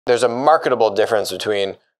There's a marketable difference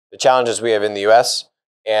between the challenges we have in the US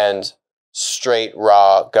and straight,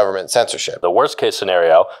 raw government censorship. The worst case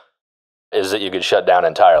scenario is that you could shut down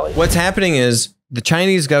entirely. What's happening is the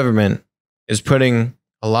Chinese government is putting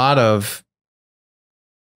a lot of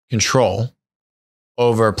control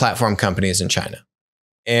over platform companies in China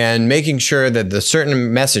and making sure that the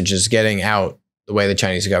certain message is getting out the way the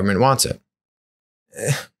Chinese government wants it.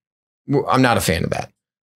 I'm not a fan of that.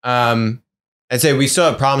 I'd say we still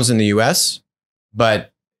have problems in the US,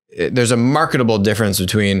 but there's a marketable difference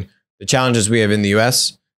between the challenges we have in the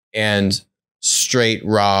US and straight,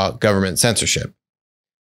 raw government censorship.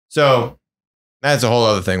 So that's a whole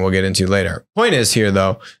other thing we'll get into later. Point is here,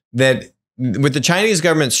 though, that with the Chinese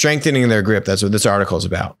government strengthening their grip, that's what this article is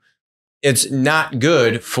about. It's not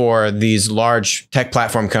good for these large tech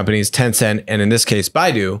platform companies, Tencent, and in this case,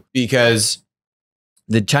 Baidu, because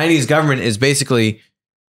the Chinese government is basically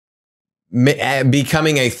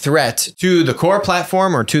becoming a threat to the core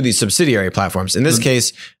platform or to the subsidiary platforms. In this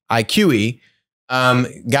case, iQIYI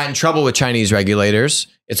got in trouble with Chinese regulators.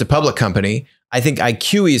 It's a public company. I think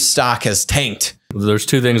iQIYI's stock has tanked. There's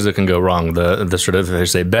two things that can go wrong. The sort of,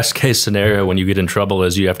 there's a best case scenario when you get in trouble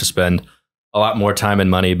is you have to spend a lot more time and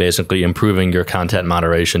money basically improving your content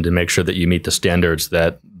moderation to make sure that you meet the standards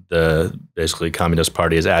that the basically Communist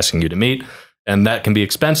Party is asking you to meet. And that can be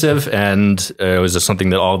expensive, and it was just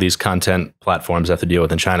something that all these content platforms have to deal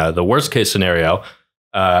with in China. The worst case scenario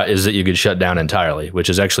is that you could shut down entirely, which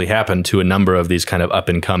has actually happened to a number of these kind of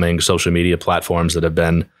up-and-coming social media platforms that have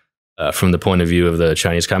been, from the point of view of the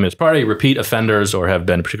Chinese Communist Party, repeat offenders or have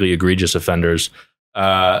been particularly egregious offenders.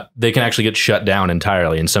 They can actually get shut down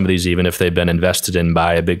entirely. And some of these, even if they've been invested in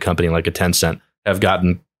by a big company like a Tencent, have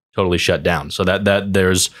gotten totally shut down. So that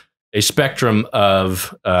there's a spectrum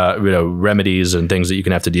of remedies and things that you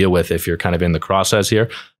can have to deal with if you're kind of in the crosshairs here.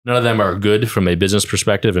 None of them are good from a business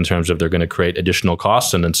perspective in terms of they're going to create additional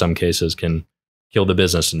costs, and in some cases can kill the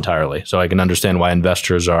business entirely. So I can understand why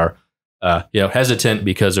investors are hesitant,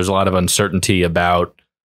 because there's a lot of uncertainty about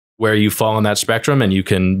where you fall on that spectrum, and you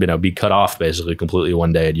can be cut off basically completely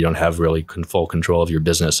one day, and you don't have really full control of your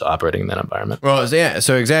business operating in that environment. Well, yeah,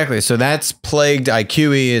 so exactly. So that's plagued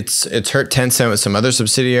iQIYI. It's hurt Tencent with some other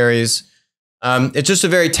subsidiaries. It's just a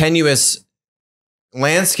very tenuous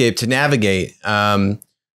landscape to navigate.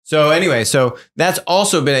 So anyway, so that's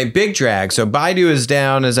also been a big drag. So Baidu is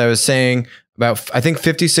down, as I was saying, about I think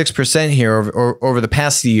 56% here over the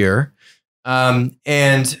past year, and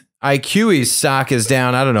iQIYI's stock is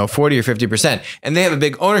down, I don't know, 40 or 50%. And they have a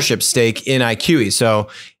big ownership stake in iQIYI. So,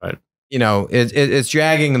 right. It's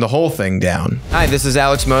dragging the whole thing down. Hi, this is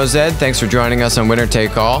Alex Mozed. Thanks for joining us on Winner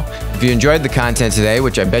Take All. If you enjoyed the content today,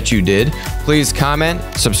 which I bet you did, please comment,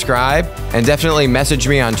 subscribe, and definitely message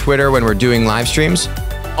me on Twitter when we're doing live streams.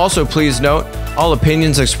 Also, please note, all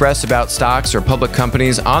opinions expressed about stocks or public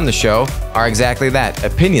companies on the show are exactly that,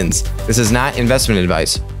 opinions. This is not investment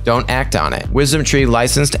advice. Don't act on it. WisdomTree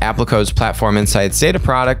licensed Applico's Platform Insights data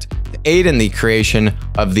product to aid in the creation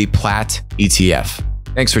of the PLAT ETF.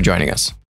 Thanks for joining us.